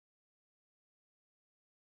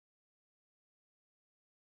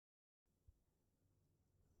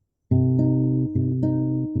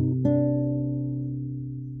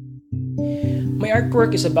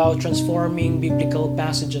artwork is about transforming biblical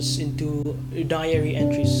passages into diary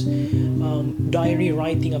entries. Diary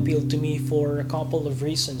writing appealed to me for a couple of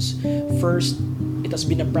reasons. First, it has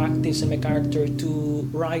been a practice in my character to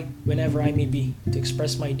write whenever I may be, to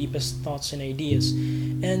express my deepest thoughts and ideas.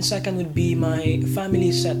 And second would be my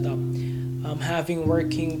family setup. Having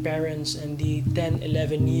working parents and the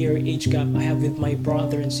 10-11 year age gap I have with my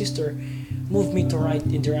brother and sister moved me to write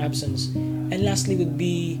in their absence. And lastly would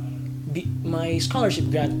be my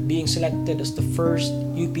scholarship grant, being selected as the first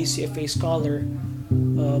UP-CFA scholar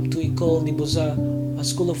to ECOLE de a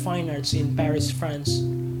School of Fine Arts in Paris, France,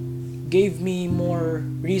 gave me more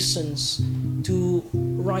reasons to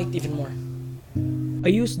write even more. I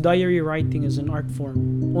use diary writing as an art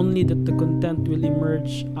form, only that the content will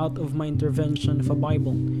emerge out of my intervention of a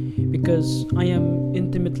Bible, because I am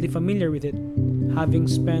intimately familiar with it, having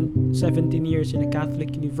spent 17 years in a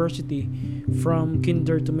Catholic university from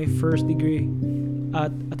kinder to my first degree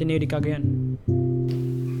at Ateneo de Cagayan.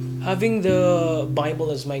 Having the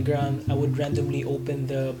Bible as my grant, I would randomly open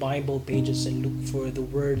the Bible pages and look for the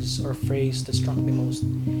words or phrase that struck me most.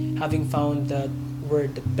 Having found that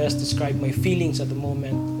word that best described my feelings at the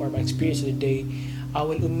moment or my experience of the day, I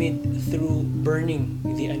will omit through burning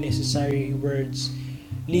the unnecessary words,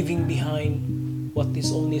 leaving behind what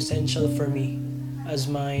is only essential for me as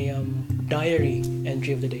my diary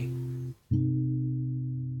entry of the day.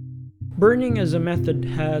 Burning as a method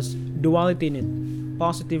has duality in it.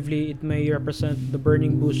 Positively, it may represent the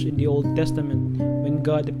burning bush in the Old Testament when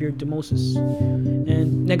God appeared to Moses,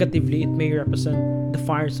 and negatively, it may represent the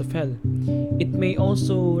fires of hell. It may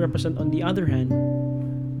also represent, on the other hand,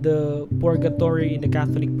 the purgatory in the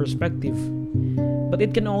Catholic perspective, but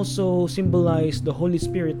it can also symbolize the Holy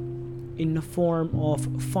Spirit in the form of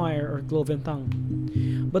fire or cloven tongue.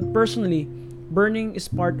 But personally, burning is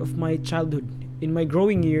part of my childhood. In my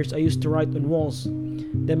growing years, I used to write on walls.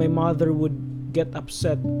 Then my mother would get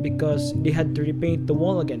upset because they had to repaint the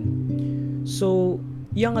wall again. So,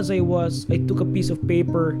 young as I was, I took a piece of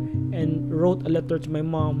paper and wrote a letter to my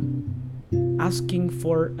mom asking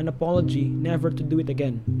for an apology never to do it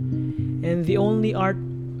again. And the only art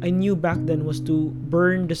I knew back then was to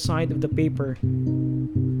burn the side of the paper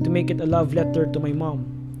to make it a love letter to my mom.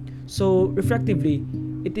 So, reflectively,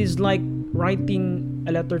 it is like writing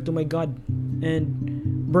a letter to my God,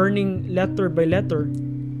 and burning letter by letter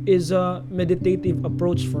is a meditative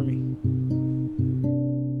approach for me.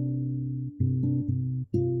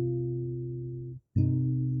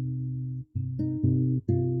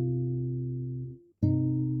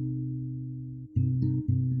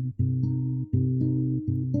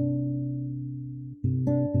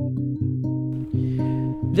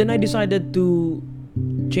 Then I decided to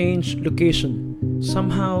change location.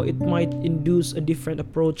 Somehow it might induce a different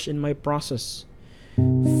approach in my process,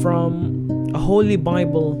 from a holy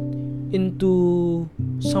Bible into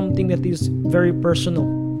something that is very personal.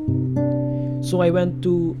 So I went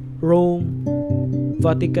to Rome,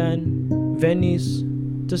 Vatican, Venice,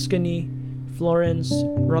 Tuscany, Florence,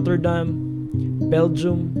 Rotterdam,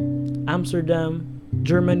 Belgium, Amsterdam,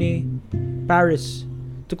 Germany, Paris,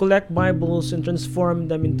 to collect Bibles and transform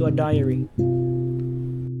them into a diary.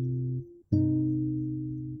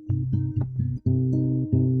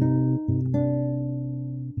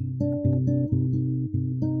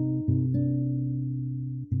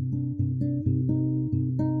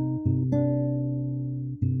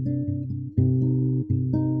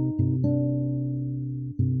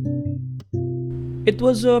 It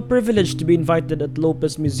was a privilege to be invited at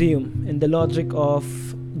Lopez Museum, and the logic of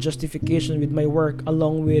justification with my work,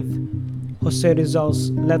 along with Jose Rizal's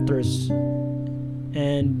letters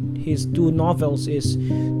and his two novels, is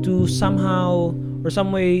to somehow or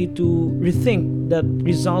some way to rethink that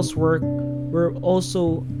Rizal's work were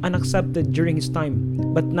also unaccepted during his time,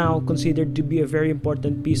 but now considered to be a very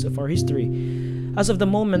important piece of our history. As of the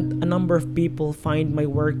moment, a number of people find my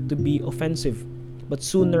work to be offensive, but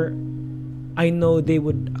sooner I know they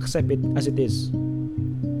would accept it as it is.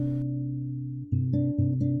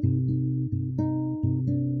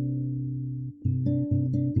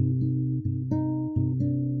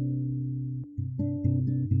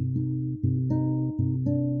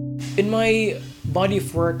 In my body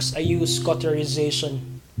of works, I use cauterization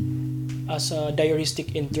as a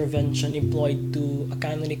diaristic intervention employed to a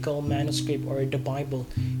canonical manuscript or the Bible,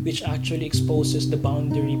 which actually exposes the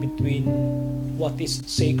boundary between what is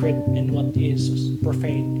sacred and what is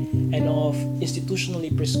profane, and of institutionally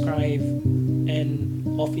prescribed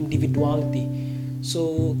and of individuality.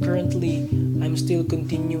 So currently, I'm still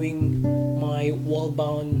continuing my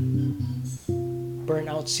wall-bound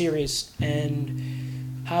burnout series, and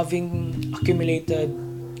having accumulated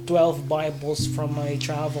 12 Bibles from my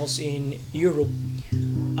travels in Europe,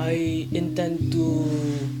 I intend to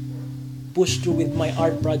push through with my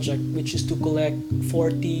art project, which is to collect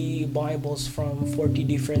 40 Bibles from 40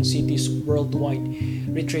 different cities worldwide,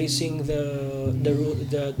 retracing the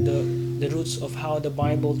roots of how the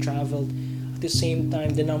Bible traveled. At the same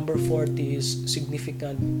time, the number 40 is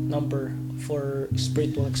significant number for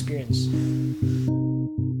spiritual experience.